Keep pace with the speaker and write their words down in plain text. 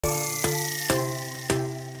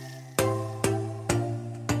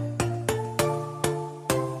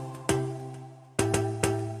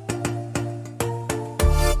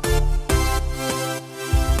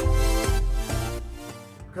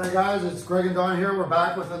Hey guys, it's Greg and Don here. We're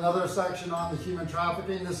back with another section on the human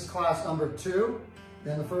trafficking. This is class number 2.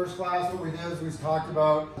 In the first class, what we did is we talked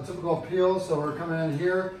about the typical peels. So we're coming in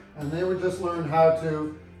here and they would just learn how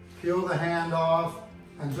to peel the hand off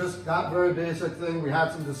and just that very basic thing. We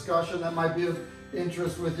had some discussion that might be of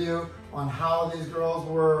interest with you on how these girls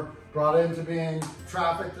were brought into being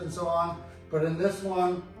trafficked and so on. But in this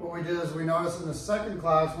one, what we did is we noticed in the second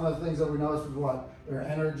class, one of the things that we noticed was what? Their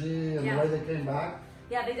energy and the way they came back.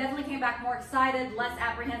 Yeah, they definitely came back more excited, less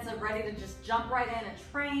apprehensive, ready to just jump right in and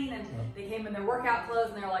train. And they came in their workout clothes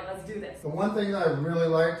and they were like, let's do this. The one thing that I really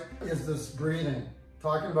liked is this breathing.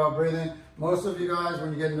 Talking about breathing, most of you guys,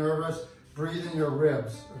 when you get nervous, breathe in your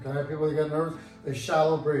ribs, okay? People that get nervous, they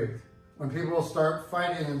shallow breathe. When people start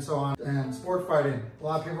fighting and so on, and sport fighting, a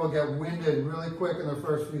lot of people get winded really quick in the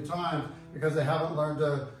first few times because they haven't learned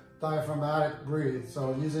to diaphragmatic breathe.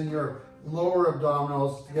 So using your lower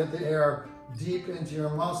abdominals to get the air deep into your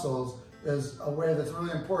muscles is a way that's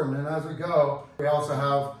really important. And as we go, we also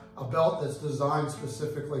have a belt that's designed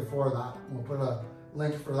specifically for that. We'll put a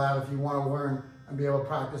link for that if you want to learn and be able to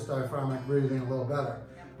practice diaphragmatic breathing a little better.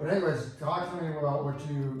 But anyways, talk to me about what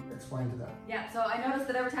you explained to them. Yeah, so I noticed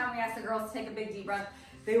that every time we asked the girls to take a big deep breath,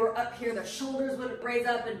 they were up here, their shoulders would raise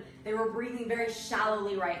up and they were breathing very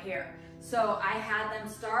shallowly right here. So I had them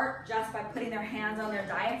start just by putting their hands on their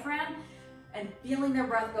diaphragm and feeling their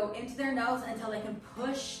breath go into their nose until they can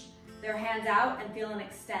push their hands out and feel an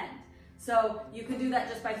extend. So you can do that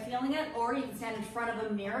just by feeling it, or you can stand in front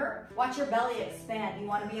of a mirror. Watch your belly expand. You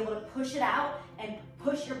want to be able to push it out and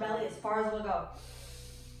push your belly as far as it'll go.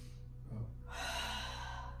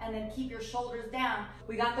 And then keep your shoulders down.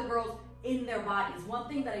 We got the girls in their bodies. One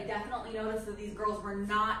thing that I definitely noticed that these girls were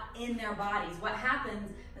not in their bodies. What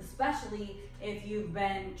happens, especially if you've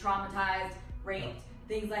been traumatized, raped,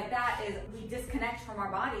 things like that, is we disconnect from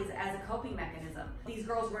our bodies as a coping mechanism. These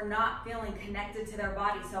girls were not feeling connected to their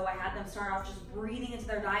bodies, so I had them start off just breathing into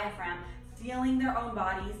their diaphragm, feeling their own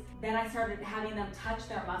bodies. Then I started having them touch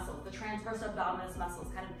their muscles, the transverse abdominis muscles,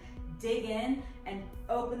 kind of dig in and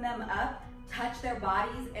open them up, touch their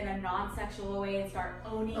bodies in a non-sexual way and start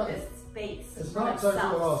owning this space. It's not sexual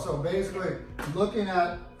at all. So basically, looking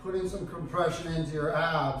at putting some compression into your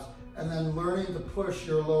abs and then learning to push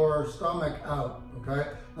your lower stomach out, okay?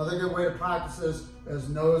 Another good way to practice this is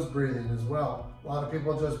nose breathing as well. A lot of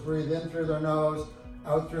people just breathe in through their nose,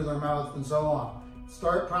 out through their mouth, and so on.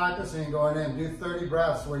 Start practicing going in. Do 30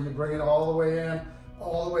 breaths where you bring it all the way in,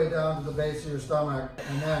 all the way down to the base of your stomach,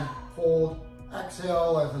 and then hold.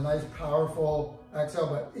 Exhale as a nice powerful exhale,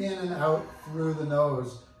 but in and out through the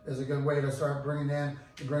nose is a good way to start bringing in,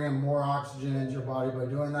 to bring in more oxygen into your body. By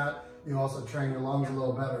doing that, you also train your lungs a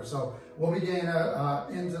little better. So we'll be getting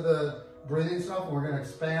into the breathing stuff, and we're going to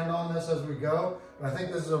expand on this as we go. But I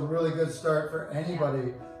think this is a really good start for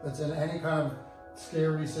anybody that's in any kind of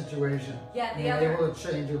scary situation. Yeah, being able to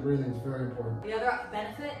change your breathing is very important. The other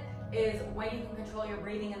benefit is when you can control your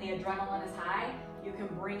breathing and the adrenaline is high, you can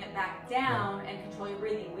bring it back down and control your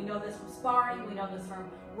breathing. We know this from sparring, we know this from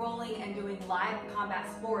rolling and doing live combat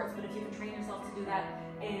sports, but if you can train yourself to do that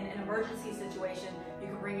in an emergency situation, you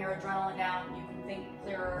can bring your adrenaline down, you can think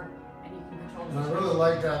clearer, and you can control the situation. And I really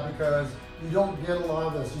like that because you don't get a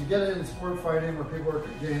lot of this. You get it in sport fighting where people are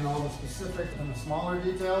getting all the specific and the smaller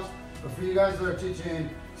details, but for you guys that are teaching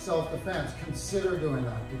self-defense, consider doing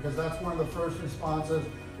that because that's one of the first responses.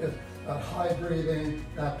 Is that high breathing,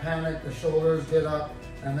 that panic, the shoulders get up,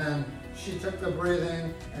 and then she took the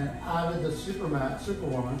breathing and added the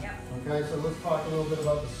Superwoman. Yep. Okay, so let's talk a little bit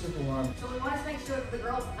about the Superwoman. So we want to make sure that the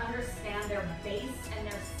girls understand their base and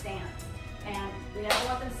their stance. And we never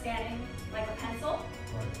want them standing like a pencil.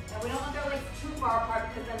 Right. And we don't want their legs too far apart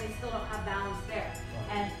because then they still don't have balance there.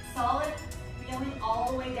 Right. And solid, feeling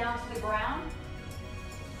all the way down to the ground.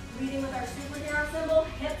 Leading with our superhero symbol,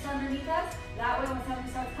 hips underneath us. That way when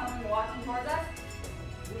somebody starts coming walking towards us,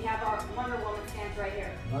 we have our Wonder Woman stance right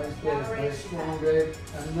here. Nice base, nice strong base.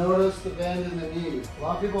 And notice the bend in the knee. A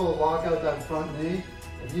lot of people will lock out that front knee.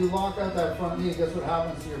 If you lock out that front knee, guess what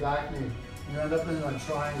happens to your back knee? You end up in a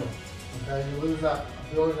triangle. Okay, you lose that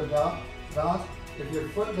ability to balance. If your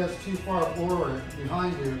foot gets too far forward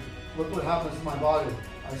behind you, look what happens to my body.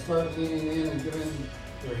 I start leaning in and giving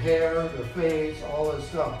your hair, your face, all this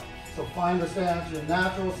stuff. So find a stance, your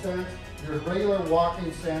natural stance. Your regular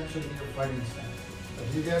walking stance should be your fighting stance.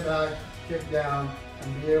 If you get back, kick down,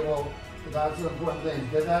 and be able, that's an important thing.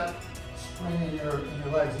 Get that spring in your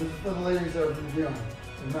legs. This is for the ladies that are doing.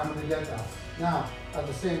 Remember to get that. Now, at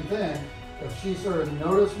the same thing, if she sort of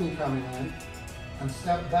noticed me coming in and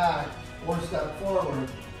step back or step forward,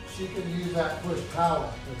 she can use that push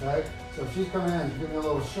power, okay? So if she's coming in, give me a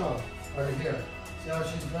little shove right here. See how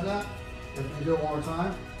she's doing that? If we do it one more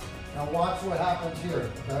time. Now watch what happens here,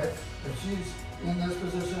 okay? If she's in this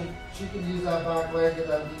position, she can use that back leg, get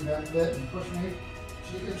that knee bent bit and push me.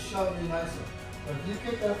 She can shove me nicely. But if you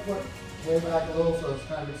kick that foot way back a little so it's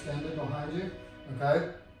kind of extended behind you,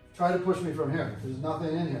 okay? Try to push me from here. There's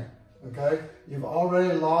nothing in here, okay? You've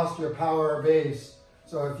already lost your power base.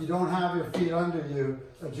 So if you don't have your feet under you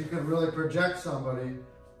that you can really project somebody,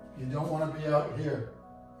 you don't want to be out here,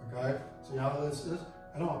 okay? See how this is?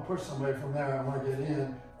 I don't want to push somebody from there. I want to get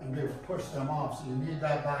in and be able to push them off. So you need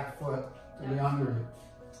that back foot to be under you.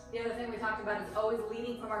 The other thing we talked about is always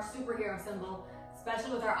leading from our superhero symbol,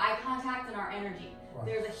 especially with our eye contact and our energy. Right.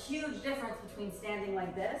 There's a huge difference between standing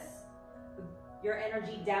like this, with your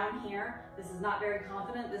energy down here. This is not very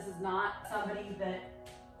confident. This is not somebody that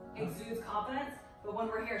exudes confidence. But when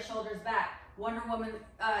we're here, shoulders back, Wonder Woman,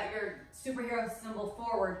 your superhero symbol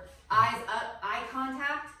forward, eyes up, eye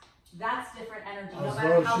contact, that's different energy. No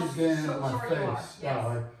matter how she's getting short in my face. you are. Yeah,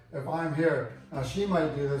 like if I'm here, now she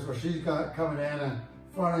might do this where she's coming in and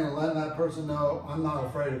fronting and letting that person know I'm not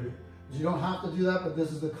afraid of you. You don't have to do that, but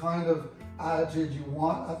this is the kind of attitude you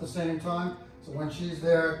want at the same time. So when she's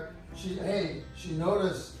there, she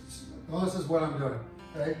notices what I'm doing,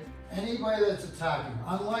 okay? Anybody that's attacking,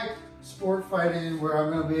 unlike sport fighting where I'm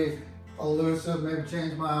gonna be elusive, maybe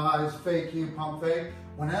change my eyes, fake you, pump fake.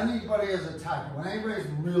 When anybody is attacking, when anybody's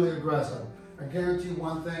really aggressive, I guarantee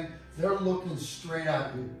one thing, they're looking straight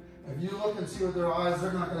at you. If you look and see with their eyes,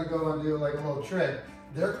 they're not gonna go and do like a little trick.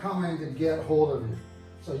 They're coming to get hold of you.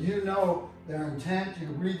 So you know their intent, you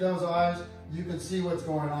read those eyes, you can see what's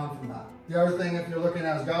going on from that. The other thing, if you're looking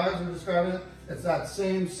as guys, we're describing it, it's that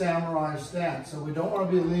same samurai stance. So we don't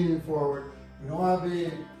want to be leaning forward. We don't want to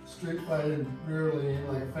be street fighting, rear lean,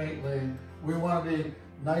 like a feint lean. We want to be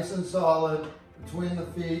nice and solid between the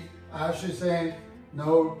feet. As she's saying,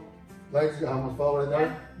 no legs, I almost fall right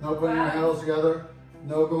there. No putting your heels together.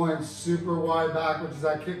 No going super wide back, which is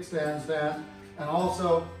that kickstand stance. And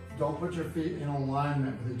also, don't put your feet in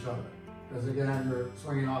alignment with each other. Because again, you're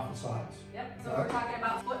swinging off the sides. Yep, so we're talking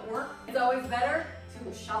about footwork. It's always better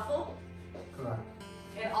to shuffle. Correct.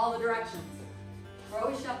 In all the directions. We're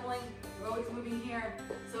always shuffling, we're always moving here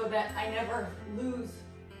so that I never lose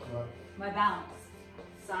my balance.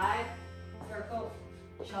 Side, circle,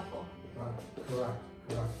 shuffle.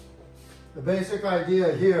 Correct. The basic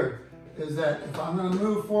idea here is that if I'm going to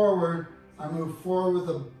move forward, I move forward with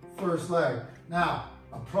the first leg. Now,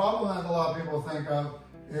 a problem that a lot of people think of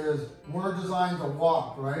is we're designed to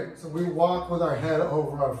walk, right? So we walk with our head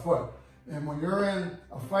over our foot. And when you're in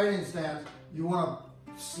a fighting stance, you want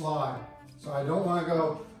to slide. So I don't want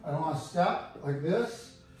to step like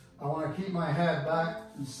this. I want to keep my head back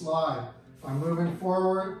and slide. If I'm moving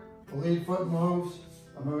forward, the lead foot moves.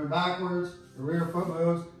 If I'm moving backwards, the rear foot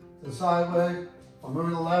moves to the side leg. If I'm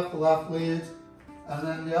moving to the left leads. And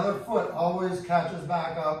then the other foot always catches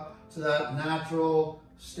back up to that natural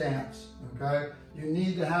stance, okay? You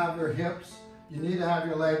need to have your hips, you need to have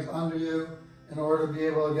your legs under you in order to be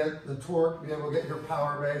able to get the torque, be able to get your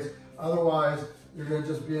power base. Otherwise, you're gonna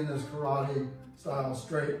just be in this karate style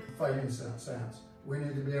straight fighting stance. We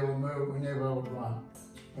need to be able to move, we need to be able to run.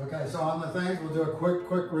 Okay, so on the things, we'll do a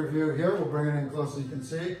quick review here. We'll bring it in close so you can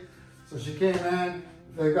see. So she came in,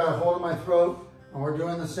 they've got a hold of my throat, and we're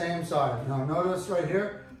doing the same side. Now notice right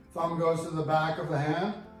here, thumb goes to the back of the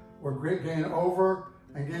hand. We're getting over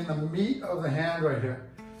and getting the meat of the hand right here.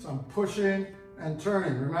 So I'm pushing and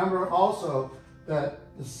turning. Remember also that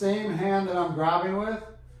the same hand that I'm grabbing with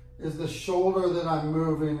is the shoulder that I'm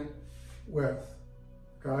moving with,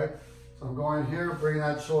 okay? So I'm going here, bringing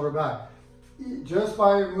that shoulder back. Just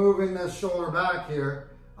by moving this shoulder back here,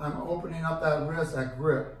 I'm opening up that wrist, that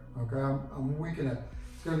grip, okay? I'm weakening it.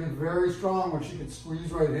 It's gonna be very strong when she can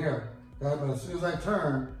squeeze right here, okay? But as soon as I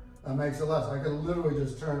turn, that makes it less. I can literally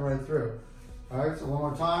just turn right through. All right, so one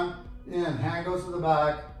more time. In, hand goes to the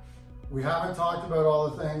back. We haven't talked about all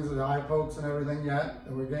the things, the eye pokes and everything yet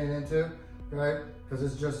that we're getting into, okay? Because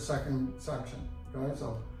it's just second section, okay?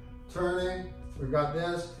 So turning, we've got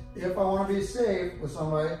this. If I want to be safe with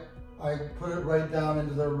somebody, I put it right down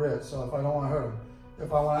into their wrist, so if I don't want to hurt them.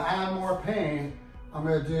 If I want to add more pain, I'm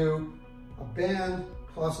going to do a bend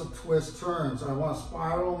plus a twist turn. So I want a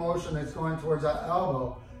spiral motion that's going towards that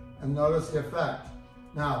elbow, and notice the effect.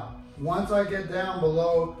 Now, once I get down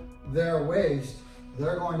below their waist,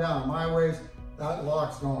 they're going down. My waist, that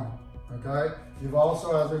lock's going, okay? You've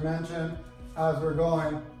also, as we mentioned, as we're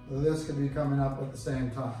going, this could be coming up at the same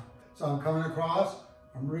time. So I'm coming across,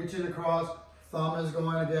 I'm reaching across, thumb is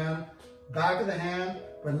going again, back of the hand,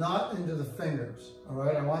 but not into the fingers, all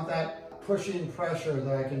right? I want that pushing pressure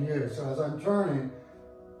that I can use. So as I'm turning,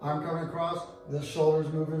 I'm coming across, this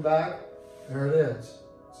shoulder's moving back, there it is.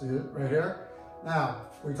 See it right here? Now,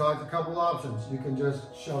 we talked a couple options. You can just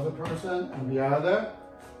shove the person and be out of there.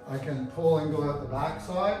 I can pull and go out the back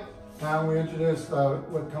side. Now we introduced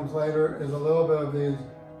what comes later is a little bit of these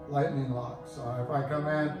lightning locks. So if I come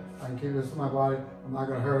in, I can keep this to my body. I'm not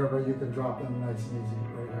gonna hurt her, but you can drop them nice and easy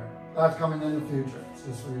right here. That's coming in the future. It's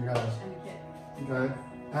just for you guys. Okay?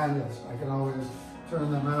 And yes, I can always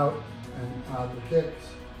turn them out and add the kicks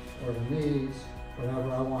or the knees,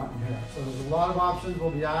 whatever I want in here. So there's a lot of options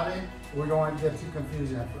we'll be adding. We don't want to get too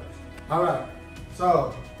confusing at first. All right,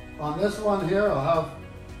 so on this one here, I'll have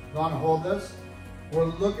Ron hold this. We're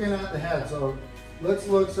looking at the head, so let's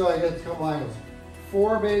look so I get a couple angles.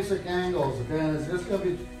 4 basic angles, okay, and it's just gonna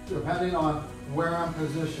be depending on where I'm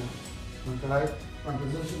positioned, okay? If I'm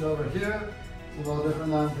positioned over here, it's a little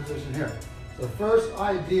different than I'm positioned here. So the first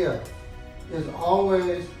idea is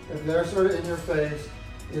always, if they're sort of in your face,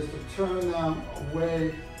 is to turn them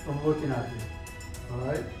away from looking at you, all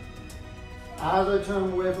right? As I turn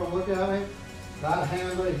them away from looking at me, that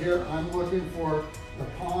hand right here, I'm looking for the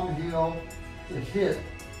palm heel to hit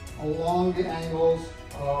along the angles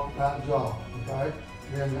of that jaw, okay?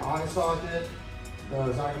 Then the eye socket, the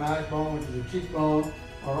zygomatic bone, which is the cheekbone,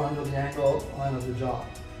 are under the angle line of the jaw.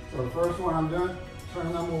 So the first one I'm doing,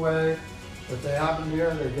 turn them away. If they happen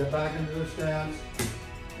here, they get back into their stance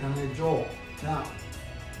and they jolt. Now,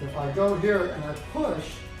 if I go here and I push,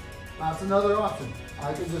 that's another option.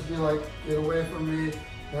 I can just be like, get away from me.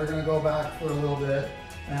 They're gonna go back for a little bit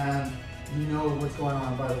and you know what's going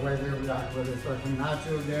on by the way they react, whether they start coming at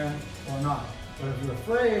you again or not. But if you're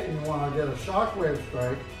afraid and you want to get a shockwave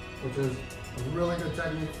strike, which is a really good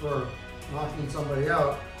technique for knocking somebody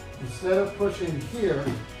out, instead of pushing here,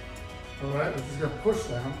 all right, which is going to push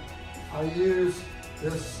them, I use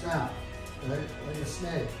this snap, okay, like a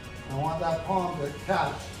snake. I want that palm to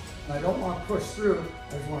catch, and I don't want to push through,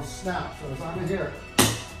 I just want to snap. So as I'm here,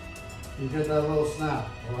 you get that little snap,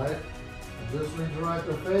 all right? I just redirect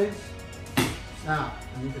their face, snap,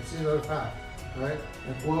 and you can see the effect, right?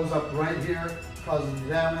 It blows up right here, causes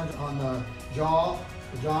damage on the jaw.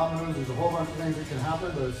 The jaw moves, there's a whole bunch of things that can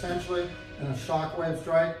happen, but essentially in a shockwave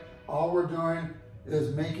strike, all we're doing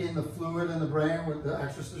is making the fluid in the brain with the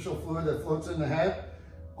extrastitial fluid that floats in the head.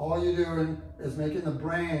 All you're doing is making the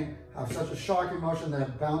brain have such a shocking motion that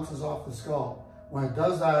it bounces off the skull. When it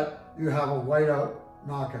does that, you have a whiteout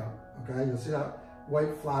knockout, okay? You'll see that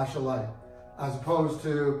white flash of light. As opposed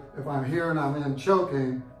to if I'm here and I'm in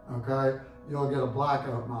choking, okay, you'll get a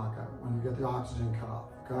blackout knockout when you get the oxygen cut off,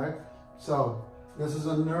 okay? So this is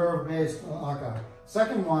a nerve-based knockout.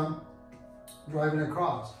 Second one, driving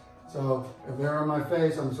across. So if they're on my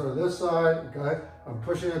face, I'm sort of this side, okay? I'm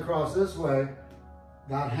pushing across this way,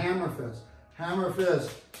 that hammer fist. Hammer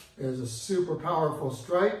fist is a super powerful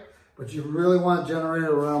strike, but you really want to generate it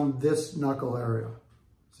around this knuckle area.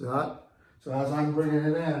 See that? So as I'm bringing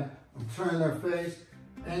it in, I'm turning their face.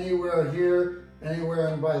 Anywhere here, anywhere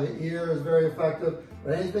in by the ear is very effective,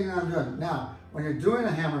 but anything I'm doing. Now, when you're doing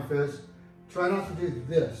a hammer fist, try not to do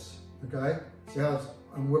this, okay? See how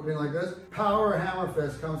I'm whipping like this? Power hammer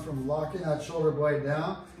fist comes from locking that shoulder blade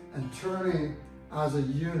down and turning as a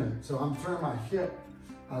unit. So I'm turning my hip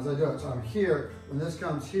as I do it. So I'm here, when this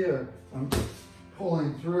comes here, I'm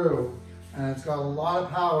pulling through, and it's got a lot of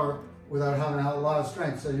power without having a lot of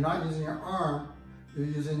strength. So you're not using your arm, you're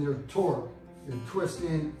using your torque, your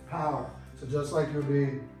twisting power. So just like you'll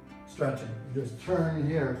be stretching, you're just turning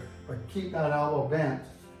here, but keep that elbow bent,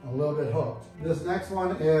 a little bit hooked. This next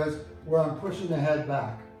one is where I'm pushing the head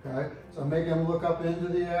back, okay? So I'm making them look up into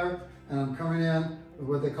the air, and I'm coming in with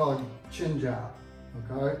what they call a chin jab,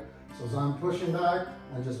 okay? So as I'm pushing back,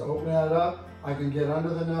 I just open that up, I can get under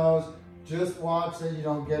the nose, just watch that you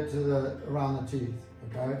don't get to around the teeth,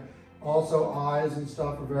 okay? Also eyes and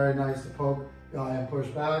stuff are very nice to poke the eye and push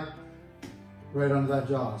back right under that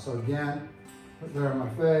jaw. So again, put there in my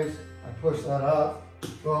face, I push that up,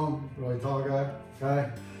 boom, really tall guy,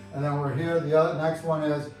 okay? And then we're here, the next one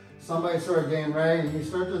is somebody sort of getting ready, and you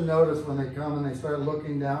start to notice when they come and they start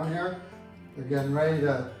looking down here, they're getting ready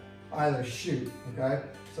to either shoot, okay?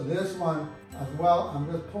 So this one as well, I'm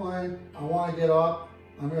just pulling, I want to get up,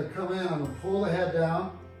 I'm going to come in, I'm going to pull the head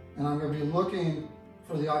down, and I'm going to be looking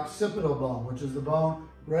for the occipital bone, which is the bone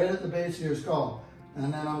right at the base of your skull.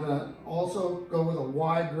 And then I'm going to also go with a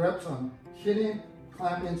wide grip, so I'm hitting,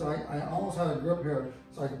 clamping, so I almost had a grip here,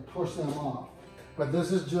 so I can push them off. But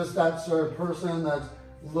this is just that sort of person that's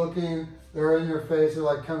looking, they're in your face, they're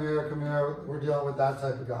like, come here, we're dealing with that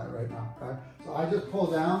type of guy right now, okay? So I just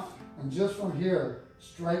pull down, and just from here,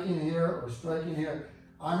 striking here or striking here,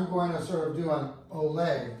 I'm going to sort of do an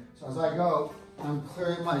Olay. So as I go, I'm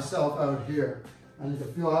clearing myself out here. And you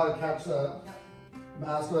can feel how I catch the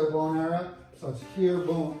masculine bone area. So it's here,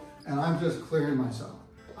 boom, and I'm just clearing myself.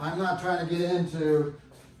 I'm not trying to get into,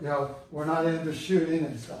 we're not into shooting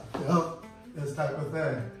and stuff, this type of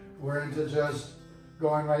thing. We're into just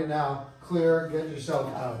going right now, clear, get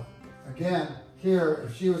yourself out. Again, here,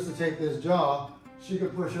 if she was to take this jaw, she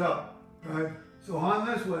could push it up, right? So on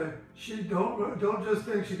this way, she don't just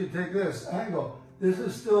think she could take this angle. This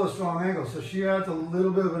is still a strong angle. So she adds a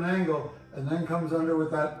little bit of an angle and then comes under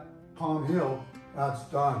with that palm heel, that's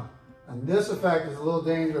done. And this effect is a little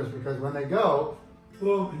dangerous because when they go,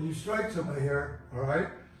 boom, and you strike somebody here, all right,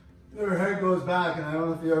 their head goes back, and I don't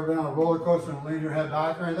know if you've ever been on a roller coaster and lean your head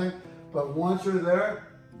back or anything, but once you're there,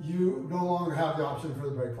 you no longer have the option for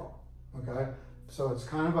the break fall, okay? So it's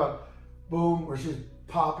kind of a boom, where she's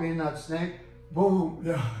popping that snake, boom,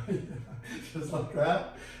 just like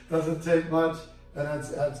that. Doesn't take much, and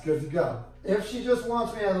that's good to go. If she just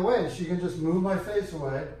wants me out of the way, she can just move my face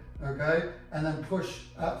away, okay? And then push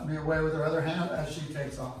me away with her other hand as she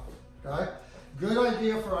takes off, okay? Good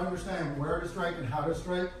idea for understanding where to strike and how to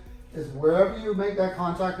strike is wherever you make that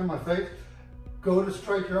contact in my face, go to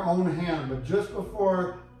strike your own hand, but just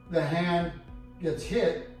before the hand gets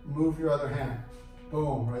hit, move your other hand.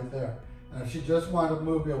 Boom, right there. And if she just wanted to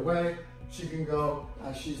move me away, she can go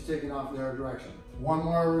as she's taking off in the other direction. One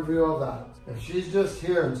more review of that. If she's just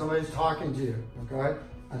here and somebody's talking to you, okay,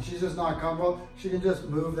 and she's just not comfortable, she can just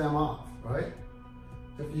move them off, right?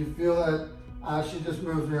 If you feel that as she just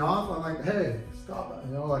moves me off, I'm like, hey, stop it.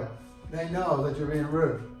 Like they know that you're being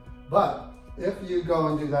rude. But if you go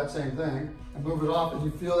and do that same thing and move it off and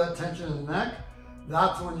you feel that tension in the neck,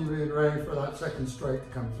 that's when you're being ready for that second strike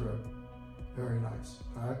to come through. Very nice,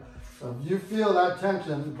 all right? So if you feel that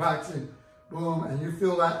tension, practicing, boom, and you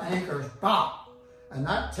feel that anchor, pop, and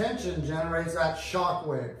that tension generates that shock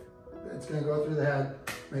wave. It's gonna go through the head,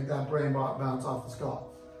 make that brain bounce off the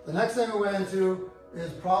skull. The next thing we went into is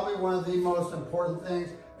probably one of the most important things,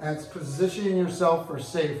 and it's positioning yourself for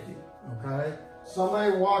safety, okay?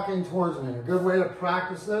 Somebody walking towards me, a good way to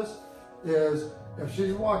practice this is if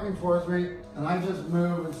she's walking towards me and I just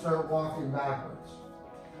move and start walking backwards,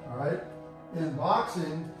 all right? In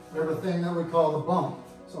boxing, we have a thing that we call the bump.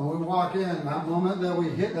 So when we walk in, that moment that we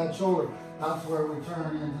hit that shoulder, that's where we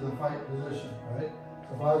turn into the fight position, right?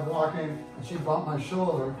 So if I was walking and she bumped my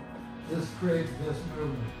shoulder, this creates this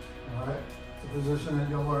movement, all right? It's a position that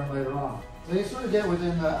you'll learn later on. So you sort of get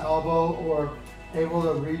within the elbow or able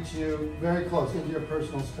to reach you very close into your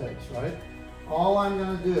personal space, right? All I'm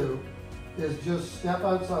gonna do is just step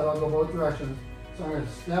outside. I'll go both directions. So I'm gonna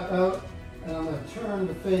step out and I'm gonna turn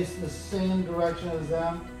to face the same direction as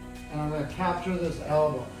them, and I'm gonna capture this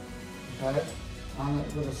elbow, okay?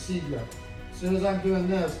 With a C grip. As soon as I'm doing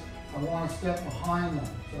this, I wanna step behind them.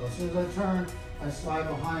 So as soon as I turn, I slide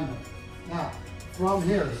behind them. Now, from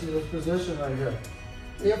here, see this position right here.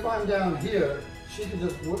 If I'm down here, she can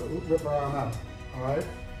just whip her arm out, all right?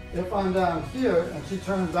 If I'm down here and she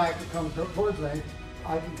turns back to come towards me,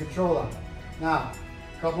 I can control that. Now,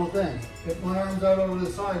 a couple of things. If my arm's out over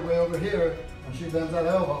the side, way over here, and she bends that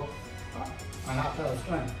elbow, I have to have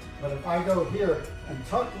strength. But if I go here and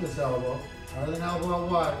tuck this elbow, rather than elbow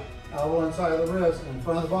out wide, elbow inside of the wrist and in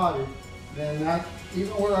front of the body, then that,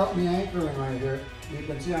 even without me anchoring right here, you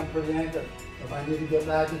can see I'm pretty anchored. If I need to get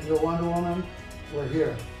back into a Wonder Woman, we're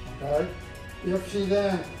here, okay? If she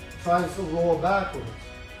then tries to roll backwards,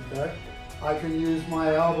 okay, I can use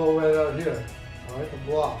my elbow right out here, all right, to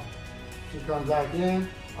block. She comes back in,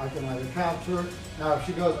 I can either capture. Now if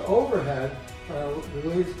she goes overhead, trying to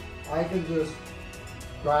release, I can just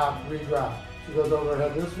grab, re-grab. She goes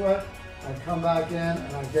overhead this way, I come back in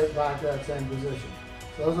and I get back to that same position.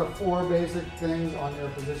 So those are 4 basic things on your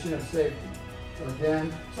position of safety. So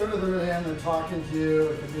again, sort of the hand and talking to you,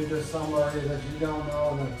 it could be just somebody that you don't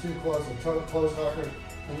know and they're too close, a close hooker,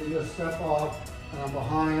 and you just step off and I'm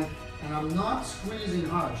behind and I'm not squeezing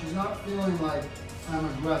hard. She's not feeling like I'm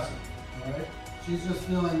aggressive, all right? She's just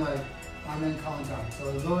feeling like I'm in contact. So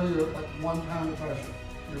as though you're like 1 pound of pressure.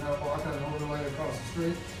 You're not walking over the way across the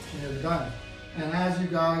street, she has done it. And as you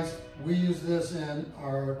guys, we use this in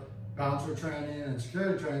our bouncer training and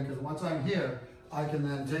security training because once I'm here, I can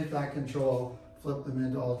then take that control, flip them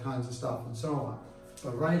into all kinds of stuff and so on.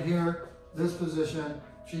 But right here, this position,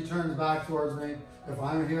 she turns back towards me. If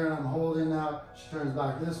I'm here and I'm holding now, she turns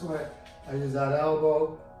back this way. I use that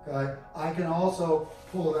elbow, okay? I can also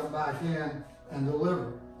pull them back in and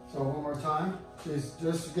deliver. So one more time, she's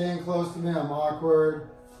just getting close to me, I'm awkward,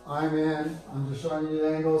 I'm in, I'm just showing you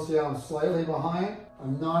the angle, see I'm slightly behind.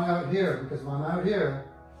 I'm not out here, because if I'm out here,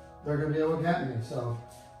 they're gonna be able to get me. So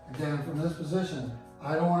again, from this position,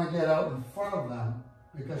 I don't want to get out in front of them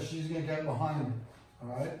because she's going to get behind me, all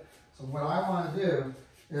right? So what I want to do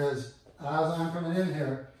is, as I'm coming in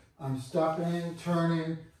here, I'm stepping,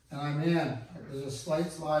 turning, and I'm in. There's a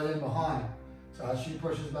slight slide in behind. So as she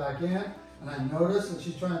pushes back in, and I notice that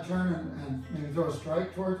she's trying to turn and maybe throw a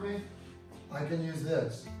strike towards me, I can use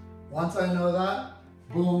this. Once I know that,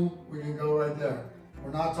 boom, we can go right there.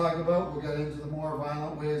 We're not talking about, we'll get into the more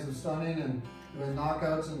violent ways of stunning and doing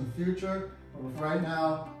knockouts in the future, but right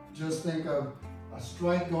now, just think of a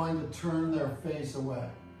strike going to turn their face away.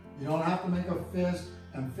 You don't have to make a fist,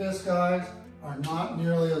 and fists, guys, are not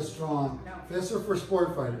nearly as strong. No. Fists are for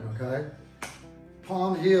sport fighting, okay?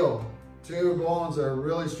 Palm heel, two bones that are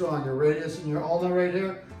really strong. Your radius and your ulna right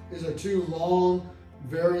here, these are two long,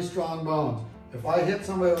 very strong bones. If I hit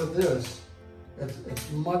somebody with this,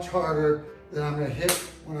 it's much harder than I'm gonna hit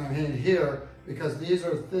when I'm in here because these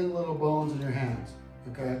are thin little bones in your hands,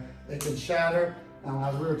 okay? They can shatter, and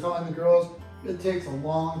as we were telling the girls, it takes a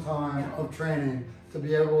long time of training to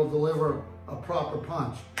be able to deliver a proper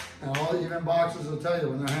punch. And even boxers will tell you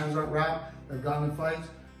when their hands aren't wrapped, they've gotten in fights,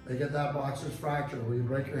 they get that boxer's fracture where you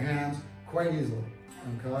break your hands quite easily,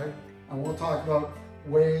 okay? And we'll talk about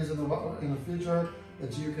ways in the future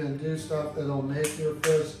that you can do stuff that'll make your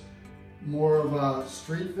fist more of a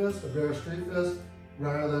street fist, a bare street fist,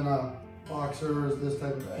 rather than a boxer's this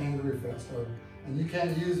type of angry fist. And you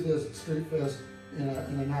can't use this street fist in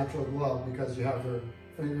a natural glove because you have your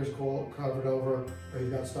fingers covered over, or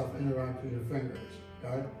you've got stuff interacting with your fingers,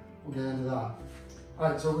 okay? We'll get into that.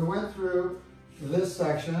 All right, so we went through this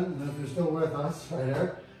section, and if you're still with us right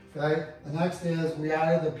here, okay? The next is we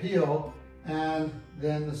added the peel and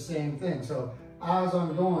then the same thing. So as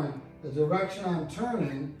I'm going, the direction I'm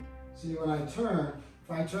turning, see when I turn,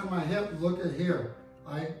 if I turn my hip, look at here.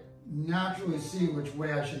 I naturally see which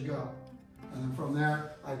way I should go. And then from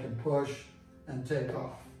there, I can push and take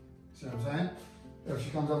off. See what I'm saying? If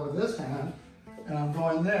she comes up with this hand, and I'm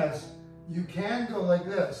going this, you can go like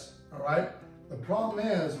this, all right? The problem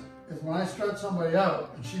is when I stretch somebody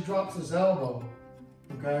out and she drops this elbow,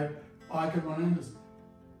 okay, I can run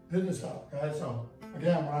into this out, okay? So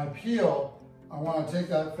again, when I peel, I want to take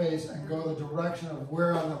that face and go the direction of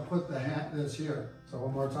where I'm going to put the hand, this here. So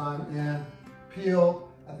one more time, in, peel.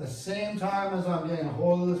 At the same time as I'm getting a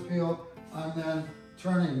hold of this peel, I'm then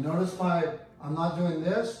turning. Notice I'm not doing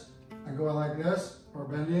this and going like this or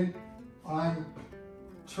bending. I'm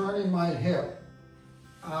turning my hip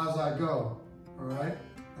as I go, all right?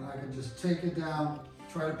 And I can just take it down,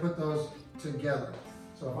 try to put those together.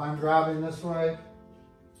 So if I'm grabbing this way,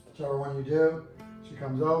 whichever one you do, she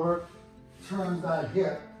comes over, turns that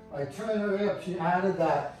hip. By turning her hip, she added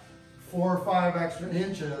that 4 or 5 extra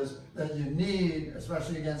inches that you need,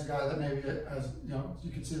 especially against a guy that maybe has, you know,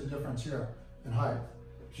 you can see the difference here in height.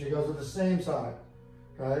 She goes with the same side,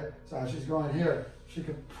 okay? So as she's going here, she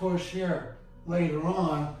can push here. Later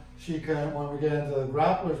on, she can, when we get into the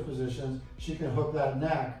grappler's positions, she can hook that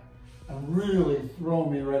neck and really throw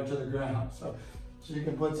me right to the ground. So you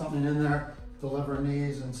can put something in there, deliver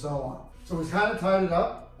knees and so on. So we kind of tied it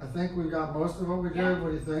up. I think we got most of what we did. Yeah. What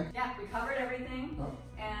do you think? Yeah, we covered everything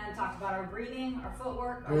and talked about our breathing, our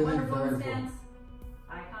footwork, our Breathing, wonderful stance,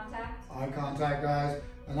 eye contact. Eye contact, guys.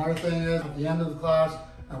 Another thing is, at the end of the class,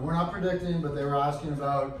 and we're not predicting, but they were asking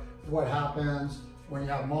about what happens when you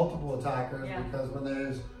have multiple attackers, because when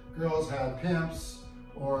these girls had pimps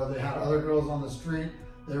or they had other girls on the street,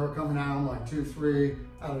 they were coming down like 2, 3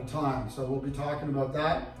 at a time. So we'll be talking about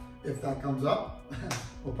that if that comes up.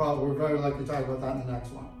 We're very likely to talk about that in the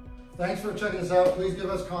next one. Thanks for checking us out. Please give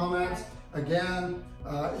us comments. Again,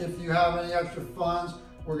 if you have any extra funds,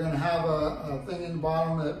 we're going to have a thing in the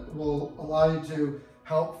bottom that will allow you to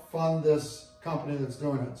help fund this company that's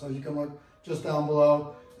doing it. So you can look just down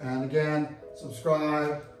below. And again,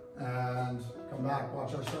 subscribe and come back,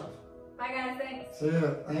 watch our stuff. Bye guys, thanks. See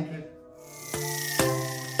you. Thank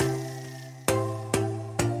you.